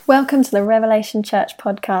Welcome to the Revelation Church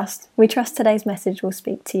podcast. We trust today's message will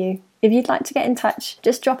speak to you. If you'd like to get in touch,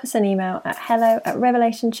 just drop us an email at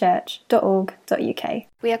hello@revelationchurch.org.uk.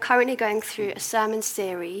 We are currently going through a sermon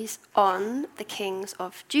series on the kings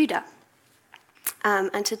of Judah.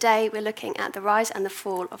 And today we're looking at the rise and the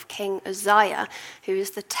fall of King Uzziah, who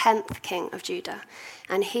is the 10th king of Judah.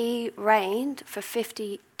 And he reigned for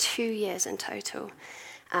 52 years in total.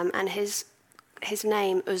 And his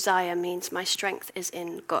name, Uzziah, means my strength is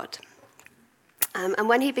in God. And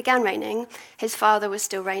when he began reigning, his father was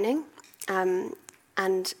still reigning. And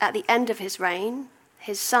at the end of his reign,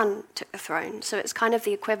 his son took the throne. So it's kind of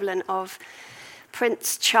the equivalent of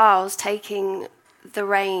Prince Charles taking the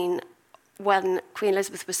reign when Queen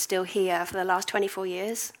Elizabeth was still here for the last 24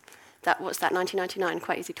 years. What's that, 1999?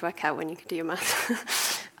 Quite easy to work out when you can do your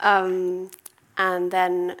math. And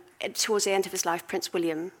then towards the end of his life, Prince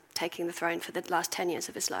William taking the throne for the last 10 years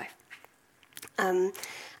of his life. And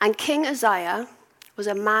King Uzziah was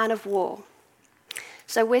a man of war.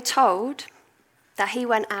 So we're told that he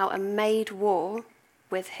went out and made war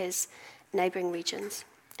with his neighboring regions.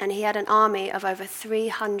 And he had an army of over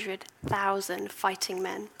 300,000 fighting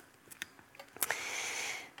men.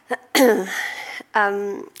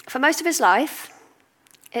 For most of his life,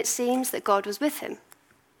 it seems that God was with him.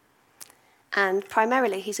 And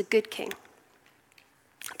primarily, he's a good king.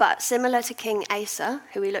 But similar to King Asa,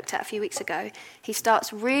 who we looked at a few weeks ago, he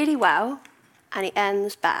starts really well and he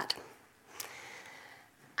ends bad.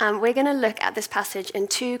 And we're going to look at this passage in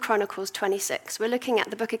 2 Chronicles 26. We're looking at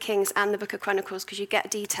the book of Kings and the book of Chronicles because you get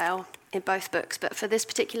detail in both books. But for this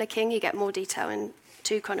particular king, you get more detail in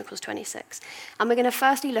 2 Chronicles 26. And we're going to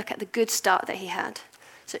firstly look at the good start that he had.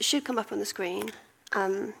 So it should come up on the screen.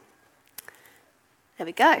 There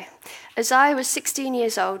we go. Uzziah was 16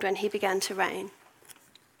 years old when he began to reign.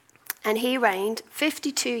 And he reigned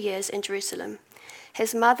 52 years in Jerusalem.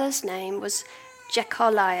 His mother's name was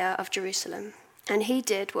Jecholiah of Jerusalem. And he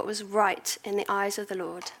did what was right in the eyes of the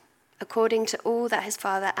Lord, according to all that his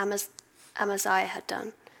father Amaziah had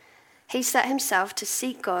done. He set himself to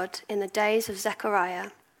seek God in the days of Zechariah,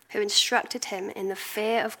 who instructed him in the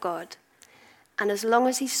fear of God. And as long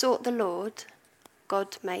as he sought the Lord,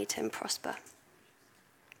 God made him prosper.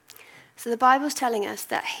 So the Bible's telling us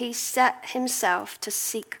that he set himself to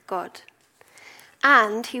seek God.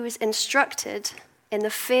 And he was instructed in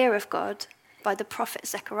the fear of God by the prophet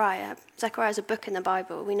Zechariah. Zechariah is a book in the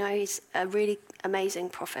Bible. We know he's a really amazing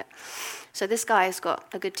prophet. So this guy has got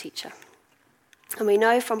a good teacher. And we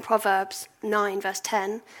know from Proverbs 9, verse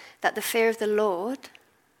 10, that the fear of the Lord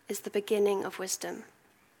is the beginning of wisdom.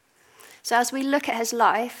 So as we look at his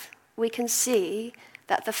life, we can see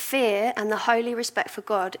that the fear and the holy respect for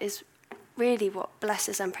God is really what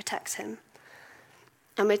blesses and protects him.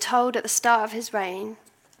 And we're told at the start of his reign,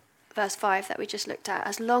 verse 5 that we just looked at,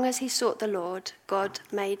 as long as he sought the Lord, God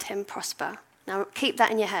made him prosper. Now keep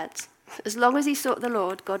that in your heads. As long as he sought the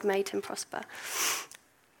Lord, God made him prosper.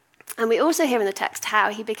 And we also hear in the text how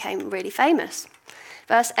he became really famous.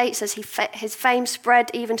 Verse 8 says his fame spread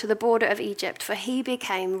even to the border of Egypt, for he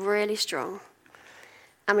became really strong.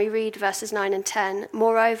 And we read verses 9 and 10,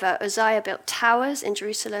 moreover, Uzziah built towers in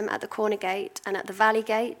Jerusalem at the corner gate and at the valley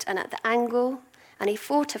gate and at the angle, and he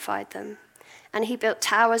fortified them. And he built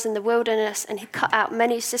towers in the wilderness, and he cut out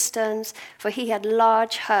many cisterns, for he had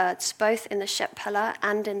large herds, both in the Shephelah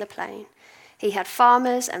and in the plain. He had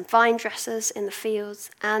farmers and vine dressers in the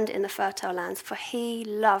fields and in the fertile lands, for he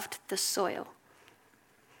loved the soil.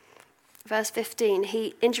 Verse 15,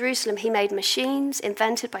 in Jerusalem he made machines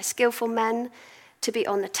invented by skillful men to be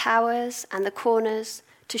on the towers and the corners,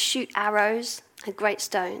 to shoot arrows and great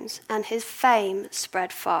stones, and his fame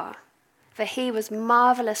spread far, for he was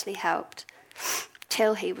marvelously helped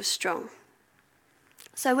till he was strong.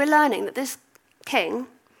 So we're learning that this king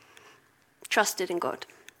trusted in God.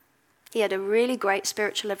 He had a really great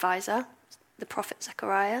spiritual advisor, the prophet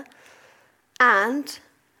Zechariah, and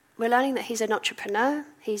we're learning that he's an entrepreneur.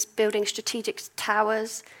 He's building strategic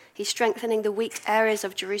towers. He's strengthening the weak areas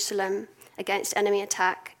of Jerusalem against enemy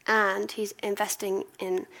attack, and he's investing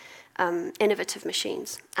in innovative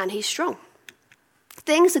machines, and he's strong.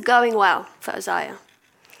 Things are going well for Uzziah,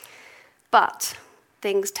 but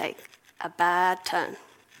things take a bad turn.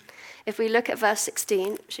 If we look at verse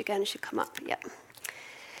 16, which again should come up, yep.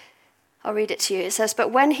 I'll read it to you. It says,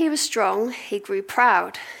 but when he was strong, he grew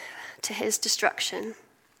proud to his destruction,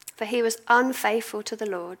 for he was unfaithful to the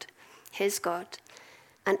Lord, his God,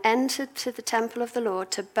 and entered to the temple of the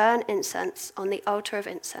Lord to burn incense on the altar of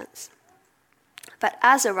incense. But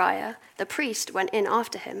Azariah, the priest, went in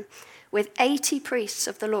after him with 80 priests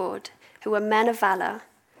of the Lord, who were men of valor,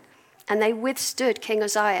 And they withstood King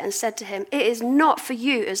Uzziah and said to him, "It is not for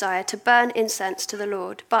you, Uzziah, to burn incense to the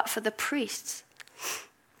Lord, but for the priests,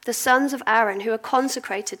 the sons of Aaron, who are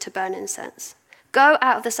consecrated to burn incense. Go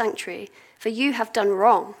out of the sanctuary, for you have done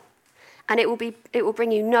wrong, and it will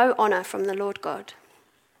bring you no honor from the Lord God."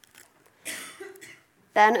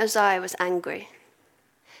 Then Uzziah was angry.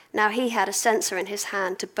 Now he had a censer in his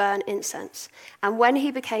hand to burn incense, and when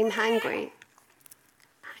he became angry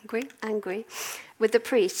with the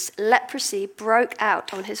priests, leprosy broke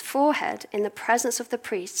out on his forehead in the presence of the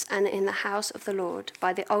priests and in the house of the Lord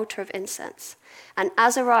by the altar of incense. And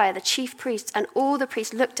Azariah, the chief priest, and all the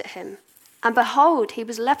priests looked at him, and behold, he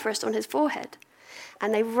was leprous on his forehead.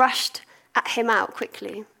 And they rushed at him out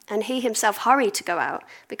quickly, and he himself hurried to go out,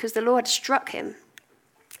 because the Lord struck him.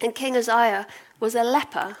 And King Uzziah was a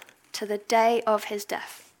leper to the day of his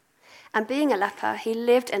death. And being a leper, he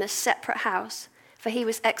lived in a separate house, for he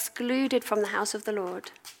was excluded from the house of the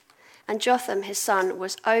Lord. And Jotham, his son,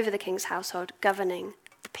 was over the king's household, governing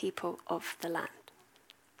the people of the land.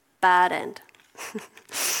 Bad end.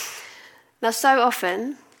 Now, so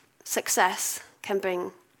often, success can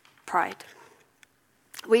bring pride.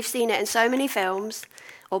 We've seen it in so many films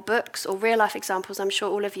or books or real-life examples. I'm sure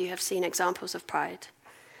all of you have seen examples of pride.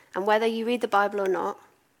 And whether you read the Bible or not,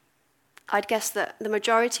 I'd guess that the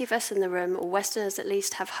majority of us in the room, or Westerners at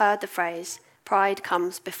least, have heard the phrase, "Pride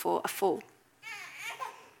comes before a fall."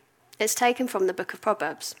 It's taken from the book of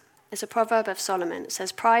Proverbs. It's a proverb of Solomon. It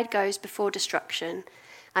says, "Pride goes before destruction,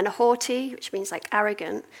 and a haughty," which means like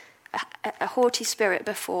arrogant, a haughty spirit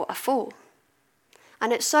before a fall."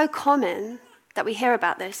 And it's so common that we hear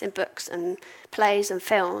about this in books and plays and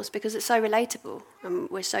films because it's so relatable and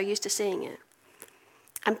we're so used to seeing it.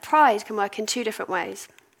 And pride can work in two different ways.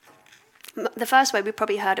 The first way we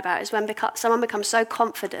probably heard about is when someone becomes so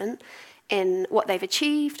confident in what they've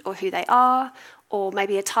achieved or who they are, or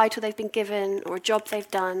maybe a title they've been given or a job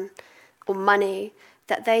they've done or money,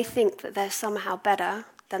 that they think that they're somehow better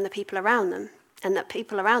than the people around them, and that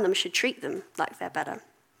people around them should treat them like they're better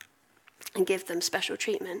and give them special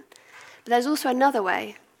treatment. But there's also another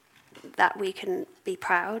way that we can be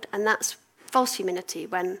proud, and that's false humility,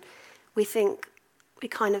 when we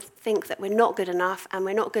kind of think that we're not good enough, and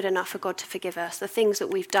we're not good enough for God to forgive us. The things that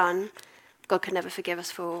we've done, God can never forgive us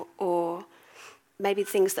for, or maybe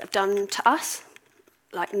things that have done to us,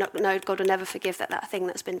 like, no, God will never forgive that thing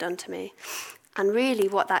that's been done to me. And really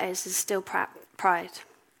what that is still pride.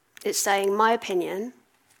 It's saying my opinion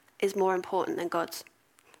is more important than God's.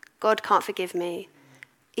 God can't forgive me,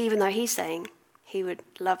 even though he's saying he would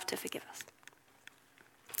love to forgive us.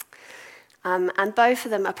 And both of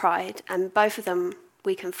them are pride, and both of them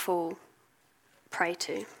we can fall prey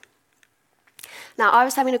to. Now, I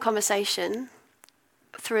was having a conversation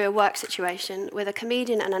through a work situation with a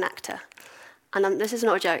comedian and an actor. And this is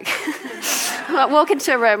not a joke. I walk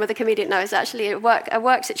into a room with a comedian. No, it's actually a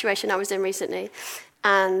work situation I was in recently.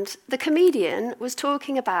 And the comedian was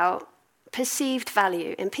talking about perceived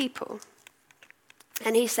value in people.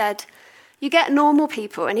 And he said, you get normal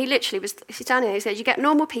people. And he literally was standing there. He said, you get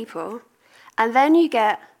normal people, and then you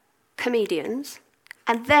get comedians,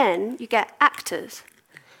 and then you get actors.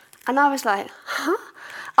 And I was like, huh?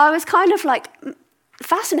 I was kind of like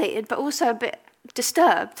fascinated, but also a bit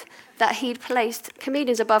disturbed that he'd placed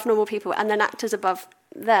comedians above normal people and then actors above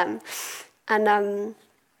them. And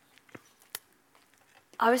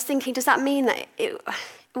I was thinking, does that mean that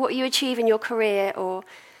what you achieve in your career, or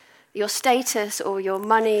your status, or your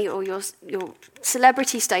money, or your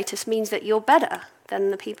celebrity status means that you're better than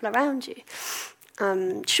the people around you?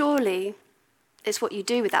 Surely it's what you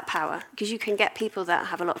do with that power, because you can get people that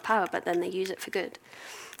have a lot of power, but then they use it for good.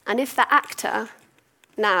 And if that actor,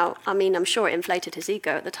 now, I mean, I'm sure it inflated his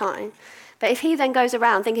ego at the time, but if he then goes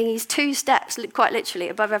around thinking he's 2 steps, quite literally,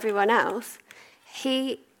 above everyone else,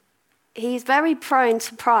 he's very prone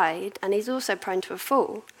to pride, and he's also prone to a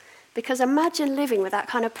fall. Because imagine living with that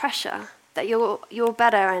kind of pressure, that you're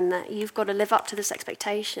better and that you've got to live up to this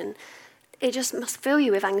expectation. It just must fill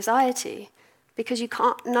you with anxiety, because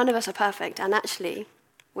none of us are perfect, and actually,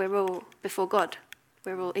 we're all, before God,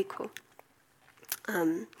 we're all equal.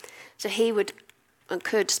 So he would and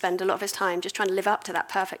could spend a lot of his time just trying to live up to that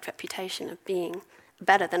perfect reputation of being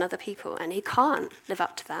better than other people, and he can't live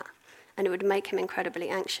up to that, and it would make him incredibly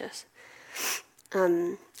anxious.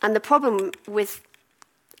 And the problem with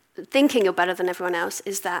thinking you're better than everyone else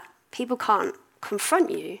is that people can't confront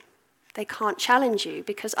you, they can't challenge you,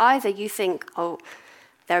 because either you think, oh,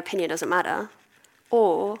 their opinion doesn't matter,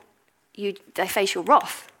 or they face your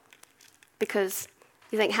wrath, because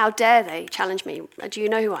you think, how dare they challenge me? Do you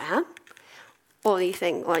know who I am? Or you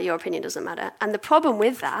think, well, your opinion doesn't matter. And the problem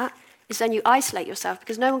with that is then you isolate yourself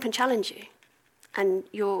because no one can challenge you. And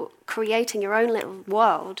you're creating your own little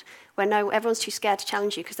world where everyone's too scared to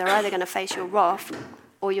challenge you because they're either going to face your wrath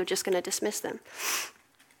or you're just going to dismiss them.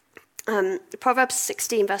 Proverbs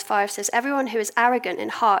 16 verse 5 says, "Everyone who is arrogant in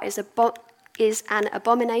heart is an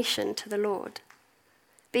abomination to the Lord.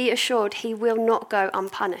 Be assured he will not go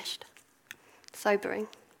unpunished." Sobering.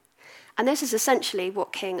 And this is essentially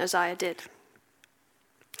what King Uzziah did.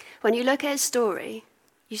 When you look at his story,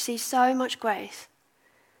 you see so much grace.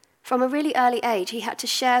 From a really early age, he had to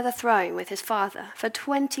share the throne with his father for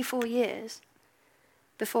 24 years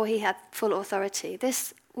before he had full authority.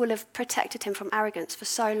 This will have protected him from arrogance for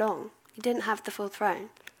so long. He didn't have the full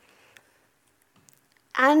throne.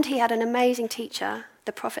 And he had an amazing teacher,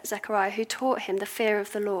 the prophet Zechariah, who taught him the fear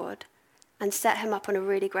of the Lord and set him up on a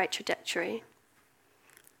really great trajectory.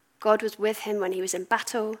 God was with him when he was in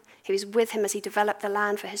battle. He was with him as he developed the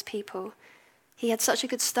land for his people. He had such a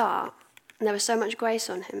good start, and there was so much grace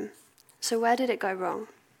on him. So where did it go wrong?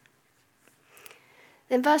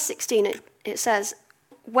 In verse 16, it says,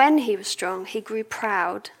 "When he was strong, he grew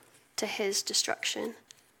proud to his destruction,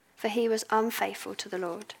 for he was unfaithful to the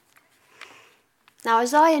Lord." Now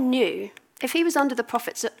Uzziah knew, if he was under the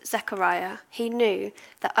prophet Zechariah, he knew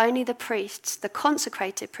that only the priests, the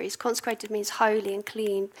consecrated priests, consecrated means holy and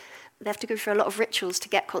clean, they have to go through a lot of rituals to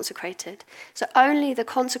get consecrated. So only the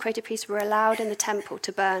consecrated priests were allowed in the temple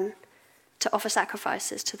to offer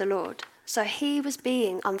sacrifices to the Lord. So he was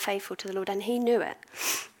being unfaithful to the Lord, and he knew it.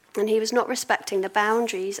 And he was not respecting the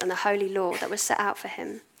boundaries and the holy law that was set out for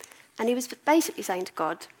him. And he was basically saying to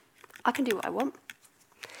God, I can do what I want.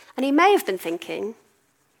 And he may have been thinking,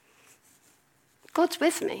 God's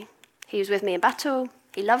with me. He was with me in battle.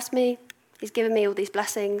 He loves me. He's given me all these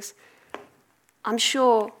blessings. I'm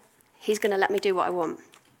sure he's going to let me do what I want.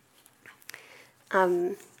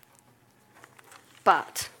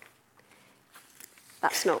 But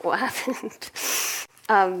that's not what happened.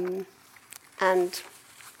 And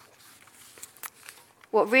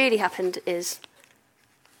what really happened is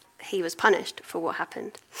he was punished for what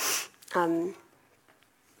happened.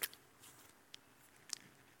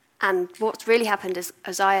 And what's really happened is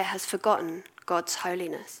Uzziah has forgotten God's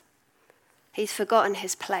holiness. He's forgotten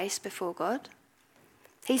his place before God.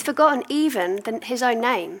 He's forgotten even his own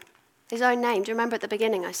name. His own name. Do you remember at the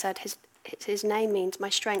beginning I said his name means my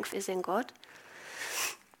strength is in God?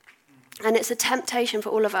 And it's a temptation for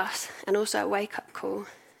all of us, and also a wake-up call.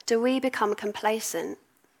 Do we become complacent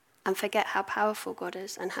and forget how powerful God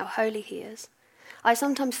is and how holy he is? I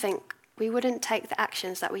sometimes think we wouldn't take the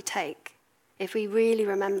actions that we take if we really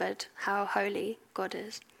remembered how holy God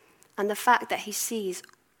is and the fact that he sees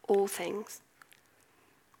all things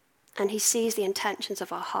and he sees the intentions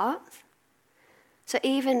of our hearts. So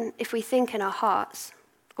even if we think in our hearts,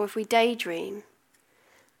 or if we daydream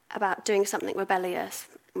about doing something rebellious,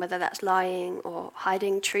 whether that's lying or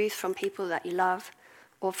hiding truth from people that you love,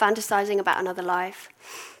 or fantasizing about another life,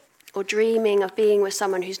 or dreaming of being with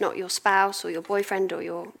someone who's not your spouse or your boyfriend or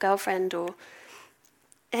your girlfriend, or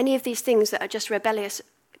any of these things that are just rebellious,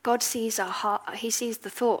 God sees our heart. He sees the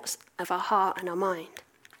thoughts of our heart and our mind.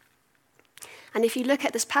 And if you look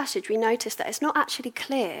at this passage, we notice that it's not actually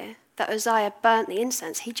clear that Uzziah burnt the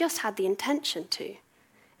incense. He just had the intention to.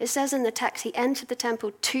 It says in the text, he entered the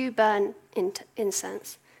temple to burn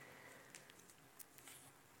incense.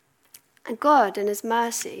 And God, in his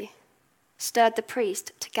mercy, stirred the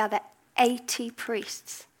priest to gather 80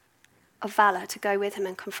 priests of valor to go with him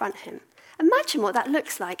and confront him. Imagine what that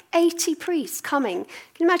looks like, 80 priests coming.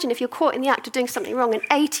 Can you imagine if you're caught in the act of doing something wrong and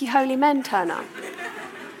 80 holy men turn up?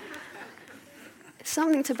 It's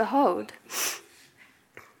something to behold.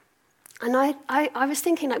 And I was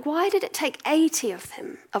thinking, why did it take 80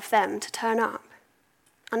 of them to turn up?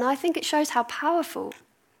 And I think it shows how powerful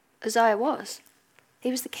Uzziah was.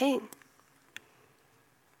 He was the king.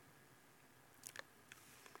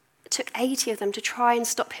 It took 80 of them to try and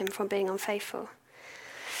stop him from being unfaithful.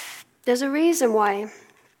 There's a reason why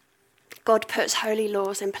God puts holy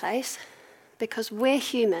laws in place, because we're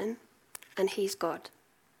human and he's God.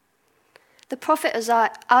 The prophet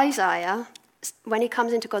Isaiah, when he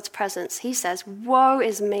comes into God's presence, he says, "Woe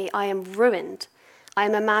is me, I am ruined. I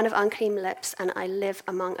am a man of unclean lips, and I live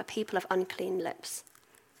among a people of unclean lips."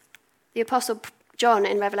 The Apostle John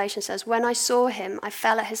in Revelation says, "When I saw him, I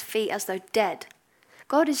fell at his feet as though dead."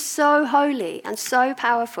 God is so holy and so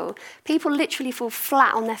powerful. People literally fall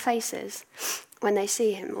flat on their faces when they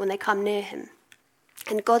see him, when they come near him.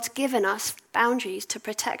 And God's given us boundaries to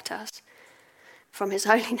protect us from his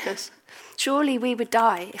holiness. Surely we would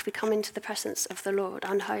die if we come into the presence of the Lord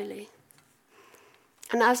unholy.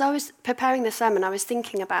 And as I was preparing the sermon, I was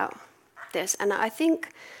thinking about this. And I think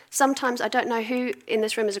sometimes, I don't know who in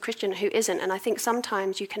this room is a Christian and who isn't, and I think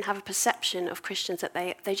sometimes you can have a perception of Christians that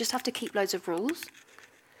they just have to keep loads of rules.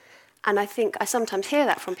 And I think I sometimes hear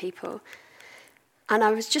that from people. And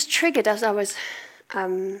I was just triggered as I was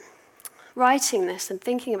writing this and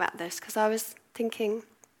thinking about this, because I was thinking,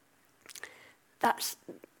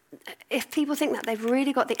 if people think that they've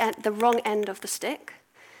really got the wrong end of the stick.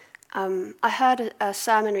 I heard a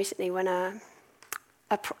sermon recently when a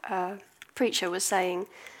preacher was saying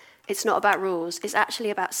it's not about rules, it's actually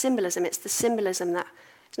about symbolism. It's the symbolism that,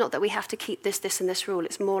 it's not that we have to keep this, and this rule.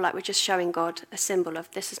 It's more like we're just showing God a symbol of,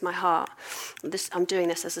 this is my heart. I'm doing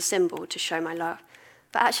this as a symbol to show my love.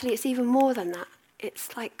 But actually, it's even more than that.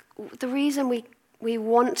 It's like the reason we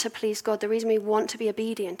want to please God, the reason we want to be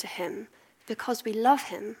obedient to him, because we love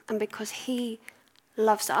him and because he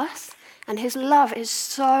loves us. And his love is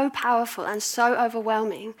so powerful and so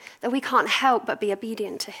overwhelming that we can't help but be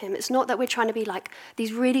obedient to him. It's not that we're trying to be like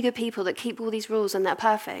these really good people that keep all these rules and they're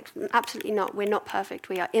perfect. Absolutely not. We're not perfect.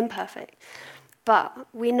 We are imperfect. But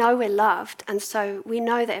we know we're loved, and so we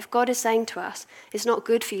know that if God is saying to us, it's not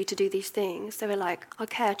good for you to do these things, so we're like,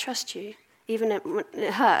 okay, I trust you. Even when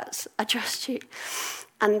it hurts, I trust you.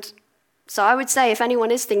 And so I would say, if anyone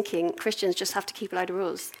is thinking Christians just have to keep a load of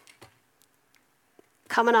rules,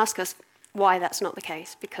 come and ask us why that's not the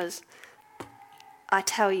case, because I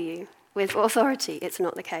tell you with authority it's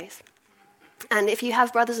not the case. And if you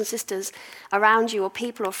have brothers and sisters around you, or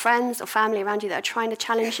people or friends or family around you that are trying to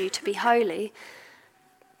challenge you to be holy,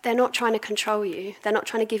 they're not trying to control you. They're not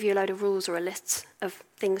trying to give you a load of rules or a list of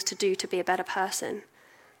things to do to be a better person.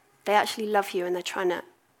 They actually love you, and they're trying to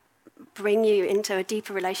bring you into a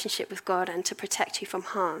deeper relationship with God and to protect you from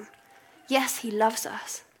harm. Yes, he loves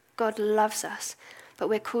us. God loves us. But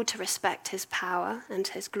we're called to respect his power and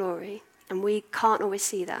his glory. And we can't always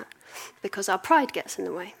see that because our pride gets in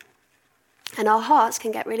the way. And our hearts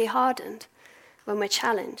can get really hardened when we're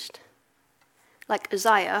challenged. Like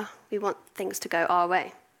Uzziah, we want things to go our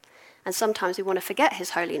way. And sometimes we want to forget his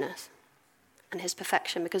holiness and his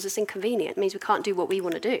perfection because it's inconvenient. It means we can't do what we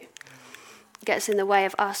want to do. It gets in the way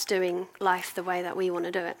of us doing life the way that we want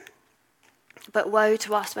to do it. But woe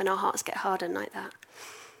to us when our hearts get hardened like that.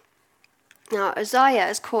 Now, Uzziah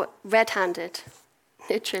is caught red-handed,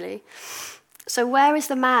 literally. So where is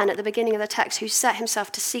the man at the beginning of the text who set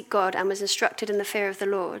himself to seek God and was instructed in the fear of the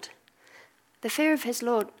Lord? The fear of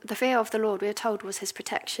the Lord, we are told, was his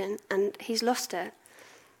protection, and he's lost it.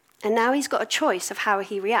 And now he's got a choice of how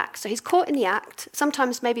he reacts. So he's caught in the act.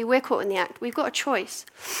 Sometimes maybe we're caught in the act. We've got a choice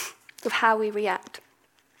of how we react.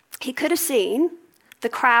 He could have seen the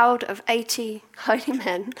crowd of 80 holy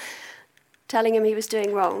men telling him he was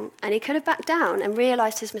doing wrong, and he could have backed down and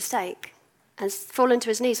realised his mistake and fallen to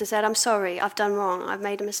his knees and said, I'm sorry, I've done wrong, I've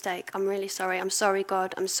made a mistake, I'm really sorry, I'm sorry,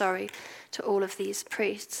 God, I'm sorry to all of these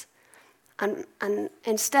priests. And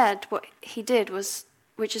instead, what he did was,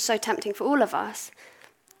 which is so tempting for all of us,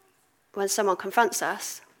 when someone confronts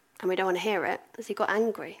us and we don't want to hear it, is he got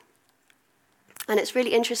angry. And it's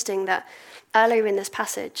really interesting that earlier in this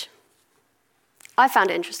passage, I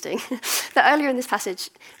found it interesting that earlier in this passage,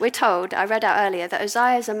 we're told, I read out earlier, that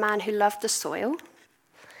Uzziah is a man who loved the soil.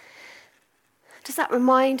 Does that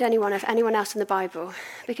remind anyone of anyone else in the Bible?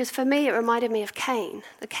 Because for me, it reminded me of Cain.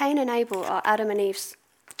 The Cain and Abel are Adam and Eve's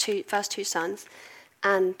first two sons.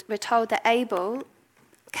 And we're told that Abel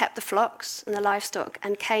kept the flocks and the livestock,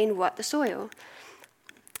 and Cain worked the soil.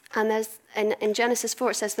 And there's in Genesis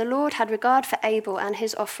 4, it says, the Lord had regard for Abel and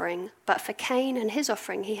his offering, but for Cain and his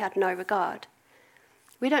offering he had no regard.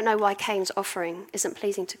 We don't know why Cain's offering isn't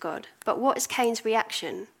pleasing to God, but what is Cain's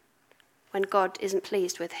reaction when God isn't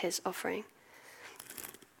pleased with his offering?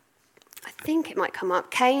 I think it might come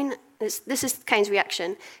up. This is Cain's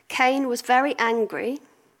reaction. Cain was very angry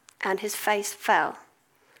and his face fell.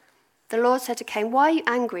 The Lord said to Cain, why are you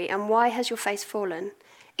angry and why has your face fallen?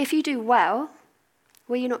 If you do well,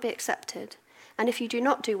 will you not be accepted? And if you do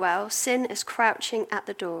not do well, sin is crouching at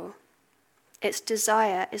the door. Its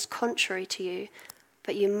desire is contrary to you,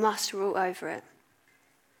 but you must rule over it.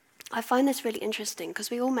 I find this really interesting because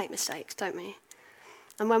we all make mistakes, don't we?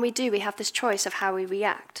 And when we do, we have this choice of how we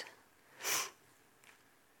react.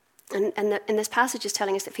 And this passage is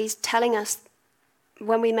telling us that he's telling us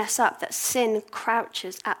when we mess up that sin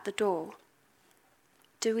crouches at the door.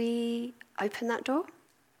 Do we open that door?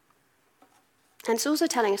 And it's also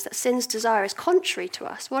telling us that sin's desire is contrary to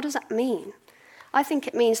us. What does that mean? I think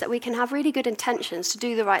it means that we can have really good intentions to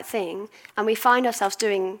do the right thing, and we find ourselves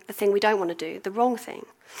doing the thing we don't want to do, the wrong thing.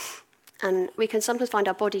 And we can sometimes find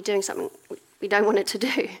our body doing something we don't want it to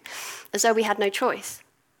do, as though we had no choice.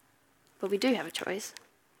 But we do have a choice.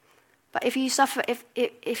 But if you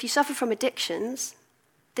suffer from addictions,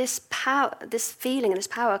 this feeling and this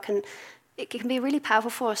power can be a really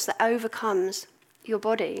powerful force that overcomes your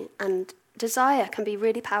body, and desire can be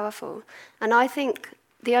really powerful. And I think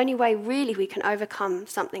the only way really we can overcome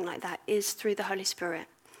something like that is through the Holy Spirit,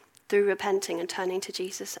 through repenting and turning to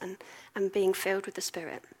Jesus and being filled with the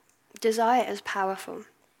Spirit. Desire is powerful.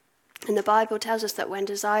 And the Bible tells us that when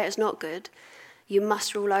desire is not good, you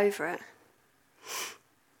must rule over it.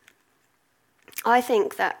 I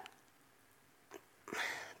think that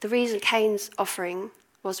the reason Cain's offering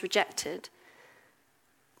was rejected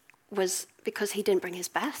was because he didn't bring his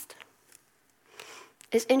best.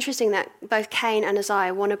 It's interesting that both Cain and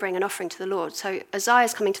Uzziah want to bring an offering to the Lord. So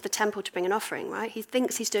Uzziah's coming to the temple to bring an offering, right? He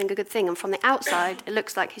thinks he's doing a good thing, and from the outside, it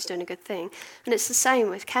looks like he's doing a good thing. And it's the same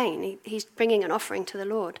with Cain. He's bringing an offering to the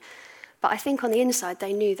Lord. But I think on the inside,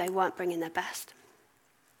 they knew they weren't bringing their best.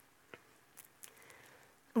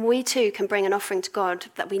 And we too can bring an offering to God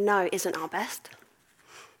that we know isn't our best.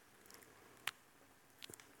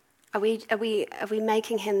 Are we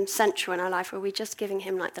making him central in our life, or are we just giving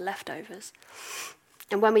him like the leftovers?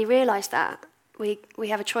 And when we realise that, we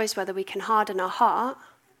have a choice whether we can harden our heart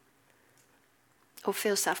or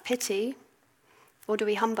feel self-pity, or do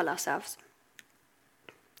we humble ourselves?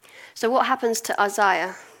 So what happens to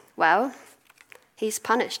Uzziah? Well, he's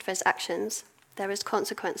punished for his actions. There is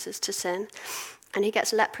consequences to sin. And he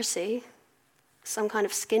gets leprosy, some kind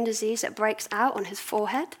of skin disease that breaks out on his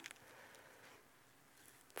forehead.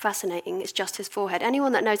 Fascinating, it's just his forehead.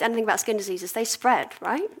 Anyone that knows anything about skin diseases, they spread,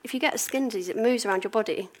 right? If you get a skin disease, it moves around your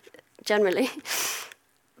body, generally.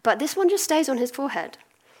 But this one just stays on his forehead.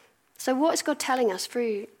 So what is God telling us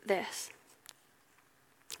through this?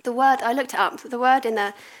 The word, I looked it up, the word in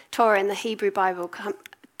the Torah, in the Hebrew Bible,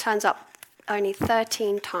 turns up only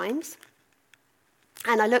 13 times.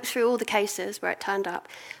 And I looked through all the cases where it turned up,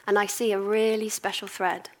 and I see a really special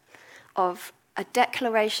thread of a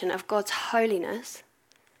declaration of God's holiness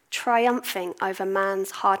triumphing over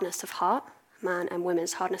man's hardness of heart, man and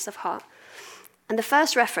women's hardness of heart. And the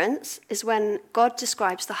first reference is when God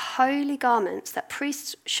describes the holy garments that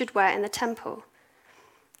priests should wear in the temple.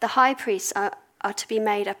 The high priests are to be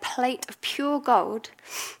made a plate of pure gold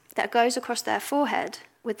that goes across their forehead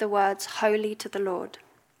with the words, "Holy to the Lord."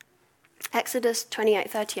 Exodus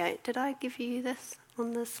 28:38. Did I give you this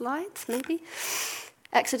on the slides, maybe?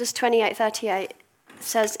 Exodus 28:38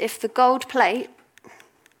 says, the gold plate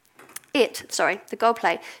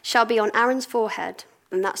shall be on Aaron's forehead,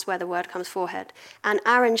 and that's where the word comes, forehead, and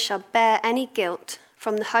Aaron shall bear any guilt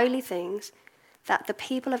from the holy things that the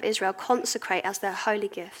people of Israel consecrate as their holy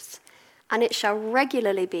gifts, and it shall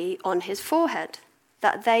regularly be on his forehead,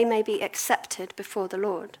 that they may be accepted before the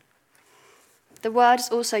Lord. The word is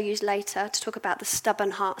also used later to talk about the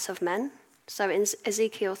stubborn hearts of men. So in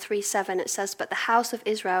Ezekiel 3:7 it says, "But the house of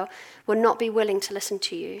Israel will not be willing to listen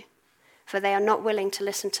to you, for they are not willing to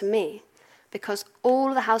listen to me, because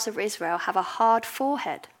all the house of Israel have a hard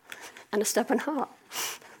forehead and a stubborn heart."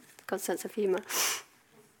 God's sense of humour.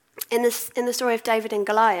 In the story of David and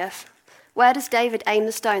Goliath, where does David aim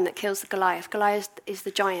the stone that kills the Goliath? Goliath is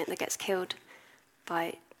the giant that gets killed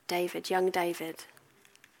by David, young David.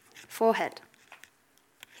 Forehead.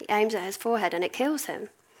 He aims at his forehead and it kills him.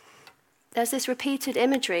 There's this repeated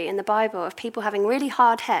imagery in the Bible of people having really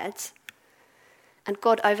hard heads and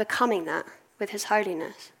God overcoming that with his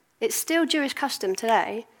holiness. It's still Jewish custom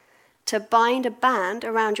today to bind a band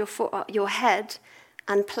around your head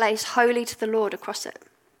and place "Holy to the Lord" across it.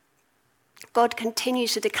 God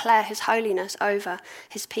continues to declare his holiness over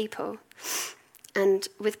his people. And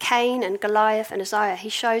with Cain and Goliath and Uzziah, he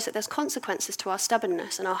shows that there's consequences to our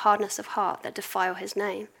stubbornness and our hardness of heart that defile his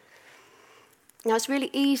name. Now, it's really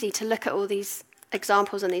easy to look at all these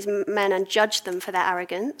examples and these men and judge them for their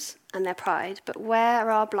arrogance and their pride, but where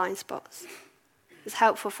are our blind spots? It's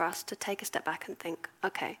helpful for us to take a step back and think,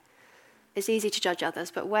 okay, it's easy to judge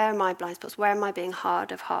others, but where are my blind spots? Where am I being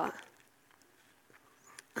hard of heart?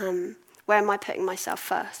 Where am I putting myself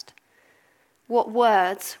first? What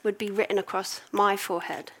words would be written across my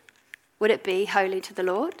forehead? Would it be "Holy to the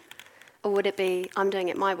Lord"? Or would it be "I'm doing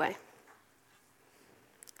it my way"?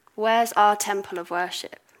 Where's our temple of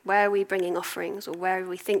worship? Where are we bringing offerings, or where do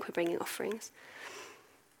we think we're bringing offerings?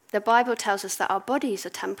 The Bible tells us that our bodies are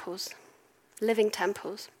temples, living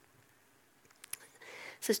temples.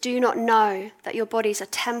 It says, "Do you not know that your bodies are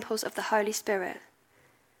temples of the Holy Spirit,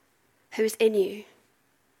 who is in you,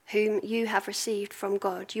 whom you have received from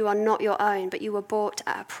God? You are not your own, but you were bought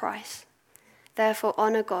at a price. Therefore,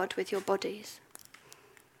 honor God with your bodies."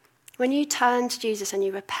 When you turn to Jesus and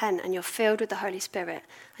you repent and you're filled with the Holy Spirit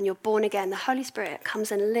and you're born again, the Holy Spirit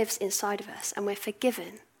comes and lives inside of us and we're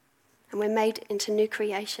forgiven and we're made into new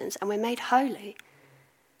creations, and we're made holy.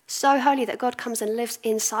 So holy that God comes and lives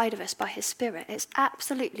inside of us by his Spirit. It's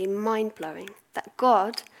absolutely mind-blowing that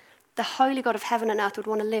God, the holy God of heaven and earth, would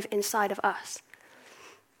want to live inside of us.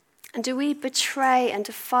 And do we betray and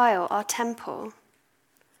defile our temple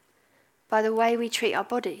by the way we treat our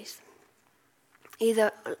bodies?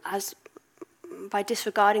 Either by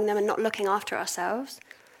disregarding them and not looking after ourselves,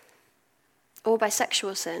 or by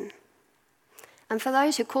sexual sin. And for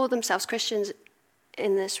those who call themselves Christians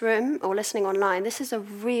in this room or listening online, this is a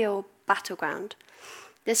real battleground.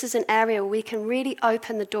 This is an area where we can really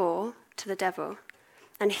open the door to the devil,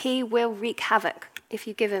 and he will wreak havoc if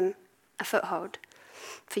you give him a foothold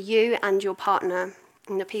for you and your partner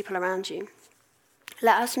and the people around you.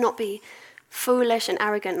 Let us not be foolish and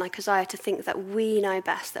arrogant like Uzziah to think that we know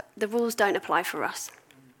best, that the rules don't apply for us.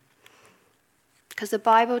 Because the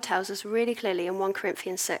Bible tells us really clearly in 1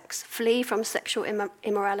 Corinthians 6, flee from sexual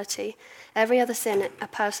immorality. Every other sin a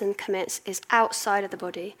person commits is outside of the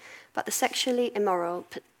body, but the sexually immoral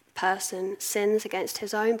person sins against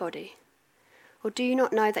his own body. Or do you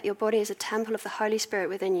not know that your body is a temple of the Holy Spirit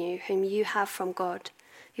within you, whom you have from God?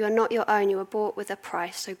 You are not your own, you were bought with a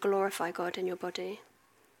price, so glorify God in your body.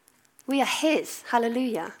 We are his,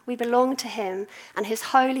 hallelujah. We belong to him, and his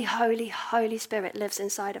holy, holy, Holy Spirit lives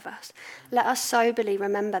inside of us. Let us soberly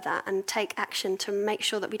remember that and take action to make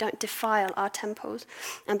sure that we don't defile our temples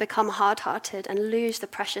and become hard-hearted and lose the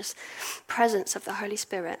precious presence of the Holy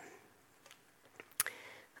Spirit.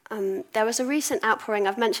 There was a recent outpouring,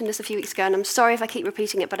 I've mentioned this a few weeks ago, and I'm sorry if I keep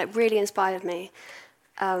repeating it, but it really inspired me.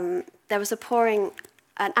 There was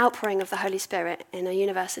an outpouring of the Holy Spirit in a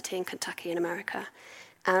university in Kentucky in America.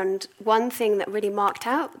 And one thing that really marked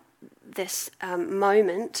out this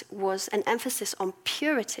moment was an emphasis on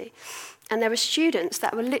purity. And there were students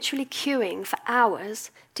that were literally queuing for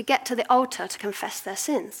hours to get to the altar to confess their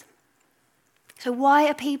sins. So why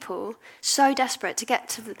are people so desperate to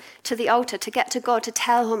get to the altar, to get to God, to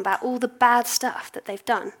tell him about all the bad stuff that they've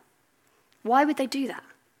done? Why would they do that?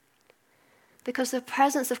 Because the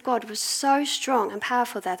presence of God was so strong and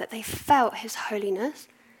powerful there that they felt his holiness,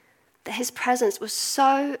 that his presence was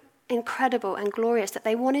so incredible and glorious that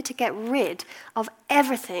they wanted to get rid of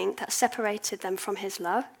everything that separated them from his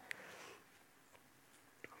love.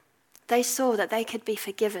 They saw that they could be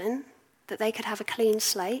forgiven, that they could have a clean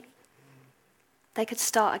slate, they could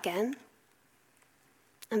start again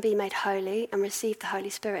and be made holy and receive the Holy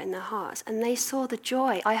Spirit in their hearts. And they saw the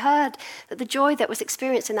joy. I heard that the joy that was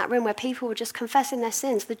experienced in that room where people were just confessing their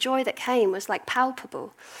sins, the joy that came was like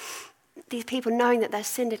palpable. These people knowing that their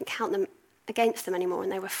sin didn't count them against them anymore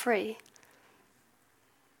and they were free.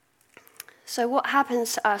 So what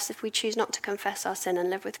happens to us if we choose not to confess our sin and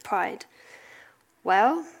live with pride?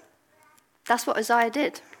 Well, that's what Uzziah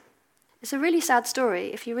did. It's a really sad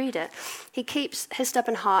story if you read it. He keeps his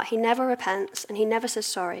stubborn heart, he never repents, and he never says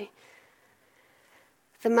sorry.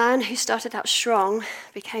 The man who started out strong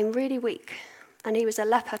became really weak, and he was a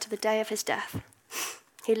leper to the day of his death.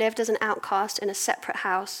 He lived as an outcast in a separate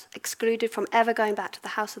house, excluded from ever going back to the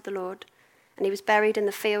house of the Lord, and he was buried in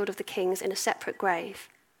the field of the kings in a separate grave.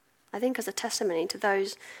 I think as a testimony to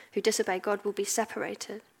those who disobey God will be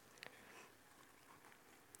separated.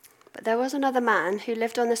 But there was another man who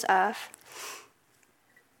lived on this earth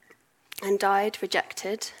and died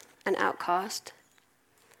rejected and outcast,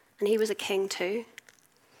 and he was a king too,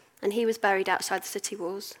 and he was buried outside the city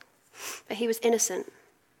walls, but he was innocent.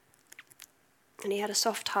 And he had a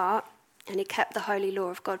soft heart, and he kept the holy law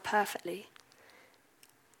of God perfectly.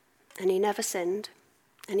 And he never sinned,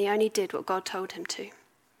 and he only did what God told him to.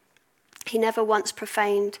 He never once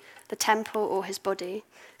profaned the temple or his body,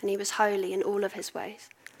 and he was holy in all of his ways.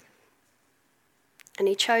 And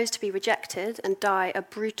he chose to be rejected and die a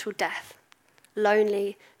brutal death,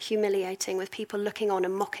 lonely, humiliating, with people looking on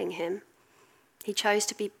and mocking him. He chose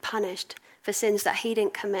to be punished for sins that he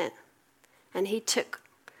didn't commit, and he took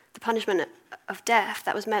the punishment of death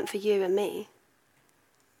that was meant for you and me,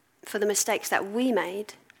 for the mistakes that we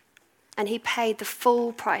made, and he paid the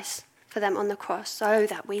full price for them on the cross so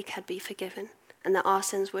that we could be forgiven and that our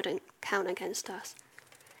sins wouldn't count against us.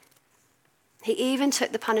 He even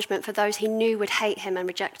took the punishment for those he knew would hate him and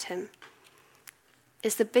reject him.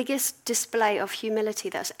 It's the biggest display of humility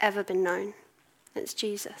that's ever been known. It's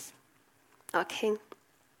Jesus, our King,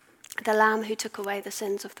 the Lamb who took away the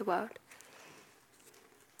sins of the world.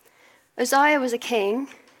 Uzziah was a king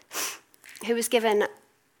who was given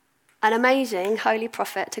an amazing holy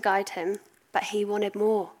prophet to guide him, but he wanted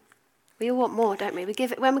more. We all want more, don't we?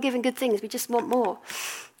 When we're given good things, we just want more.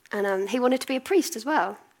 And he wanted to be a priest as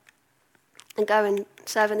well and go and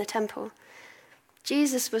serve in the temple.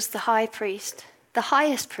 Jesus was the high priest the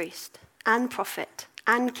highest priest and prophet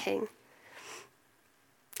and king.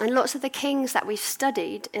 And lots of the kings that we've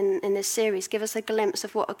studied in this series give us a glimpse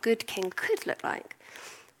of what a good king could look like,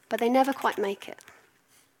 but they never quite make it.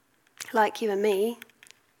 Like you and me,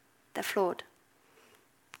 they're flawed,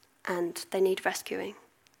 and they need rescuing,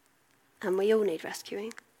 and we all need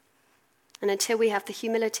rescuing. And until we have the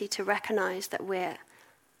humility to recognize that we're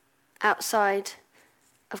outside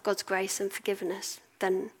of God's grace and forgiveness,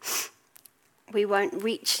 then we won't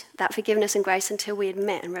reach that forgiveness and grace until we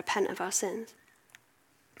admit and repent of our sins.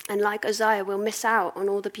 And like Uzziah, we'll miss out on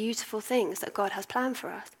all the beautiful things that God has planned for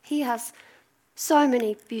us. He has so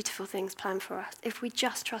many beautiful things planned for us if we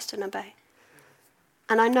just trust and obey.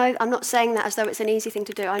 And I know, I'm not saying that as though it's an easy thing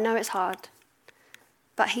to do. I know it's hard,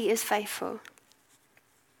 but he is faithful.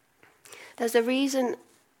 There is a reason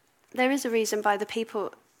why the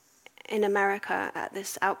people in America at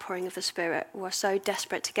this outpouring of the Spirit were so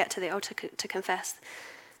desperate to get to the altar to confess.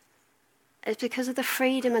 It's because of the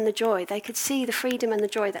freedom and the joy. They could see the freedom and the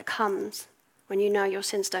joy that comes when you know your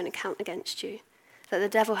sins don't count against you, that the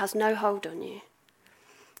devil has no hold on you.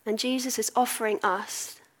 And Jesus is offering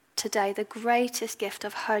us today the greatest gift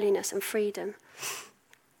of holiness and freedom.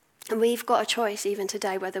 And we've got a choice even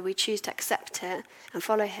today whether we choose to accept it and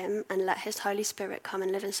follow him and let his Holy Spirit come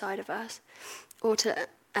and live inside of us, or to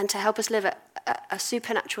help us live a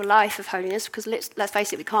supernatural life of holiness, because let's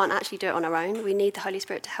face it, we can't actually do it on our own. We need the Holy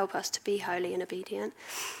Spirit to help us to be holy and obedient.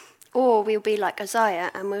 Or we'll be like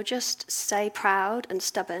Uzziah and we'll just stay proud and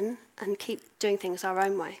stubborn and keep doing things our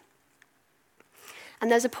own way. And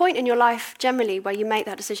there's a point in your life generally where you make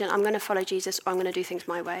that decision, I'm going to follow Jesus or I'm going to do things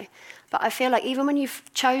my way. But I feel like even when you've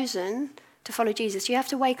chosen to follow Jesus, you have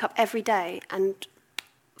to wake up every day and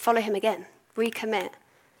follow him again, recommit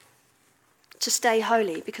to stay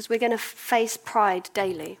holy, because we're going to face pride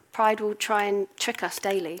daily. Pride will try and trick us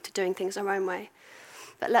daily to doing things our own way.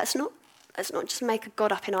 But let's not just make a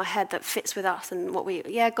God up in our head that fits with us and what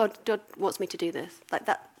God wants me to do this. Like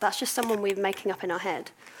that's just someone we're making up in our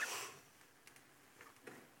head.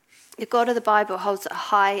 The God of the Bible holds a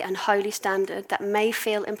high and holy standard that may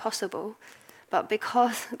feel impossible, but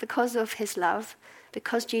because of his love,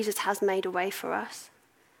 because Jesus has made a way for us,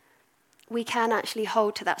 we can actually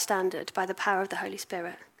hold to that standard by the power of the Holy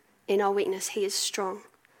Spirit. In our weakness, he is strong.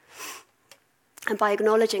 And by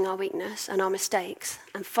acknowledging our weakness and our mistakes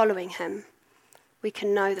and following him, we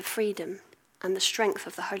can know the freedom and the strength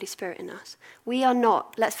of the Holy Spirit in us. We are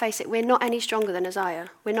not, let's face it, we're not any stronger than Uzziah.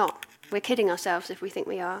 We're not. We're kidding ourselves if we think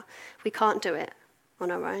we are. We can't do it on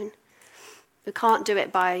our own. We can't do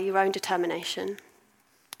it by your own determination.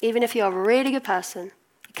 Even if you're a really good person,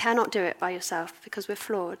 you cannot do it by yourself because we're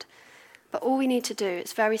flawed. But all we need to do,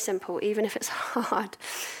 it's very simple, even if it's hard,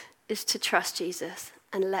 is to trust Jesus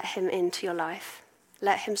and let him into your life.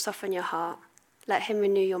 Let him soften your heart. Let him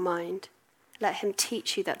renew your mind. Let him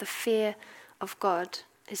teach you that the fear of God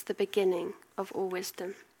is the beginning of all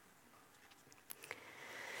wisdom.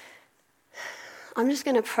 I'm just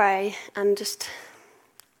going to pray and just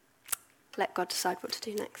let God decide what to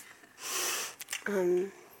do next.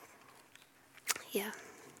 Yeah.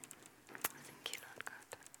 Thank you, Lord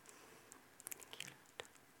God. Thank you, Lord.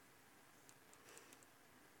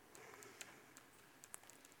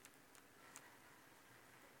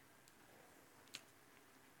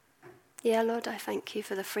 Yeah, Lord, I thank you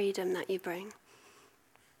for the freedom that you bring.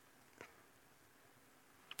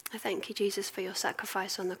 I thank you, Jesus, for your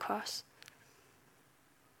sacrifice on the cross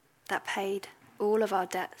that paid all of our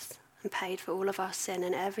debts and paid for all of our sin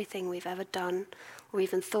and everything we've ever done or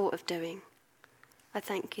even thought of doing. I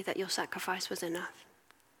thank you that your sacrifice was enough.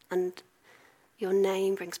 And your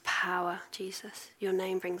name brings power, Jesus. Your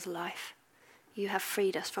name brings life. You have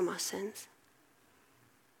freed us from our sins.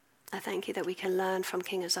 I thank you that we can learn from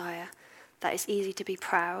King Uzziah that it's easy to be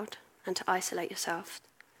proud and to isolate yourself.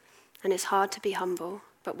 And it's hard to be humble,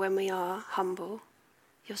 but when we are humble,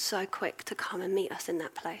 you're so quick to come and meet us in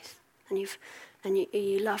that place. And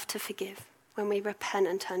you love to forgive. When we repent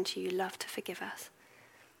and turn to you, you love to forgive us.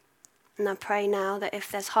 And I pray now that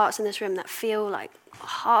if there's hearts in this room that feel like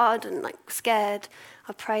hard and like scared,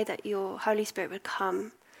 I pray that your Holy Spirit would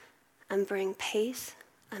come and bring peace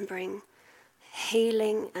and bring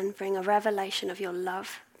healing and bring a revelation of your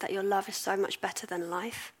love, that your love is so much better than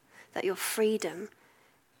life, that your freedom,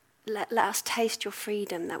 let us taste your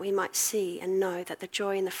freedom, that we might see and know that the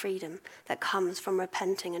joy and the freedom that comes from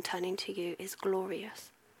repenting and turning to you is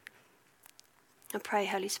glorious. I pray,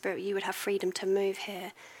 Holy Spirit, you would have freedom to move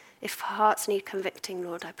here. If hearts need convicting,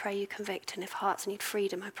 Lord, I pray you convict. And if hearts need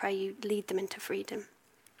freedom, I pray you lead them into freedom.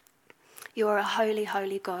 You are a holy,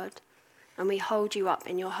 holy God, and we hold you up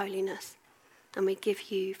in your holiness. and we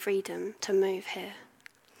give you freedom to move here.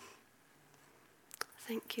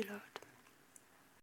 Thank you, Lord.